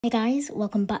Hey guys,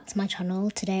 welcome back to my channel.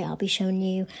 Today I'll be showing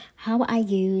you how I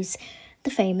use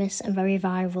the famous and very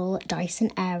viral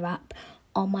Dyson Airwrap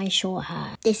on my short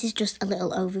hair. This is just a little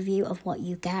overview of what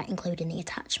you get, including the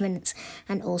attachments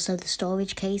and also the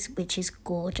storage case, which is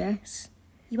gorgeous.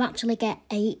 You actually get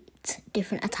 8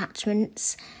 different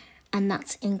attachments, and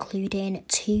that's including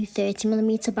 2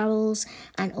 30mm barrels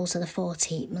and also the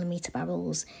 40mm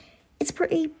barrels. It's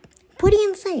pretty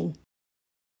insane.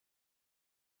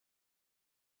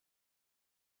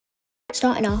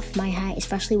 Starting off, my hair is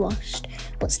freshly washed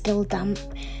but still damp,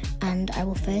 and I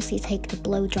will firstly take the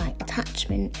blow dry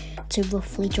attachment to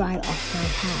roughly dry off my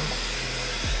hair.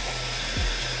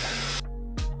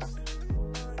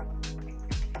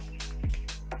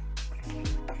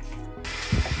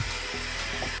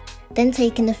 Then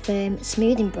taking the firm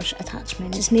smoothing brush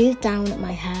attachment to smooth down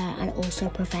my hair and also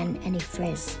prevent any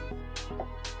frizz.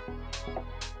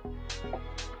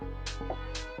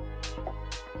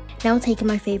 Now taking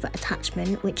my favourite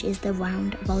attachment, which is the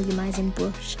round volumizing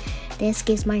brush. This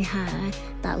gives my hair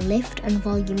that lift and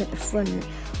volume at the front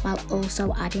while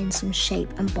also adding some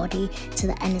shape and body to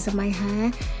the ends of my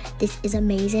hair. This is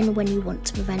amazing when you want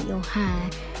to prevent your hair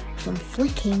from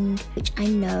flicking, which I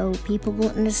know people will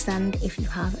understand if you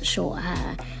have short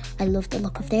hair. I love the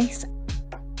look of this.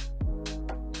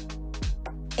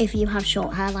 If you have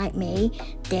short hair like me,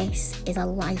 this is a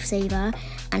lifesaver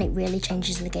and it really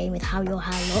changes the game with how your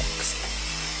hair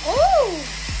looks. Oh!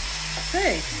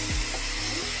 Hey!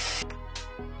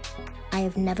 I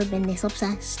have never been this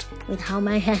obsessed with how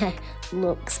my hair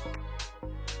looks.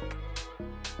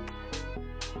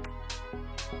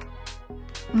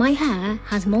 My hair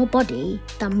has more body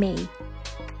than me.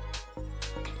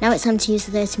 Now it's time to use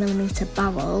the 30mm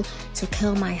barrel to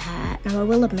curl my hair. Now I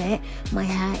will admit, my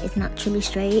hair is naturally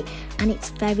straight and it's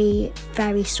very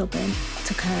stubborn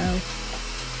to curl.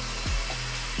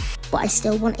 But I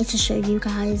still wanted to show you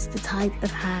guys the type of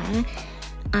hair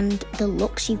and the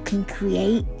looks you can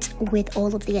create with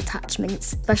all of the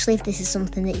attachments, especially if this is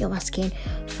something that you're asking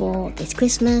for this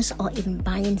Christmas or even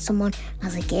buying someone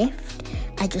as a gift.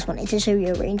 I just wanted to show you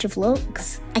a range of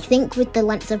looks. I think with the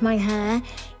length of my hair,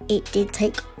 it did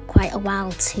take quite a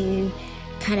while to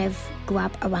kind of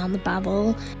grab around the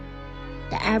barrel.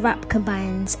 The Airwrap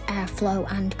combines airflow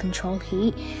and control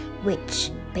heat,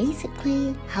 which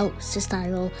basically helps to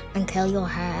style and curl your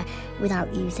hair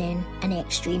without using any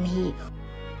extreme heat.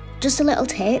 Just a little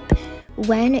tip,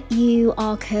 when you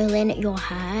are curling your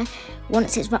hair,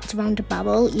 once it's wrapped around the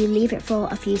barrel, you leave it for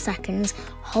a few seconds,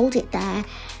 hold it there,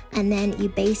 and then you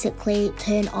basically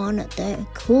turn on the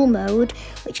cool mode,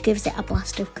 which gives it a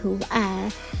blast of cool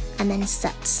air and then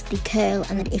sets the curl.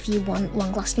 And then if you want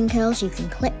long lasting curls, you can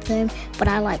clip them, but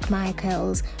I like my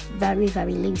curls very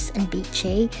loose and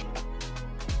beachy.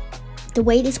 The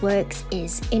way this works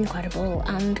is incredible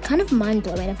and kind of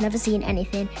mind-blowing. I've never seen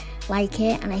anything like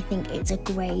it, and I think it's a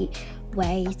great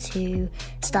way to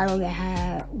style your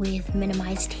hair with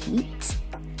minimized heat.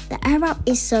 The Airwrap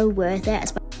is so worth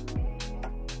it.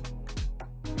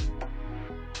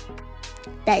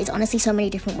 There is honestly so many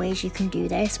different ways you can do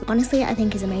this. Honestly, I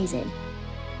think it's amazing.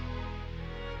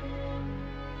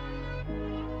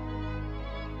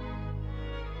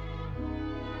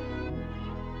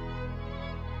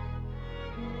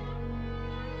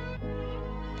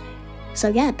 So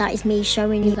yeah, that is me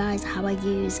showing you guys how I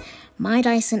use my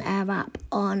Dyson Airwrap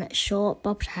on short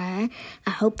bobbed hair. I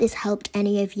hope this helped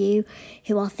any of you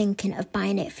who are thinking of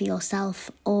buying it for yourself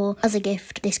or as a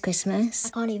gift this Christmas. I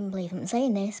can't even believe I'm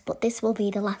saying this, but this will be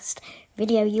the last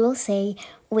video you will see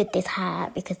with this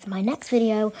hair, because my next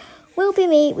video will be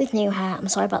me with new hair. I'm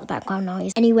sorry about the background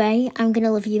noise. Anyway, I'm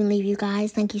gonna love you and leave you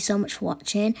guys. Thank you so much for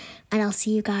watching, and I'll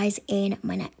see you guys in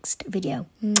my next video.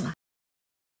 Mwah.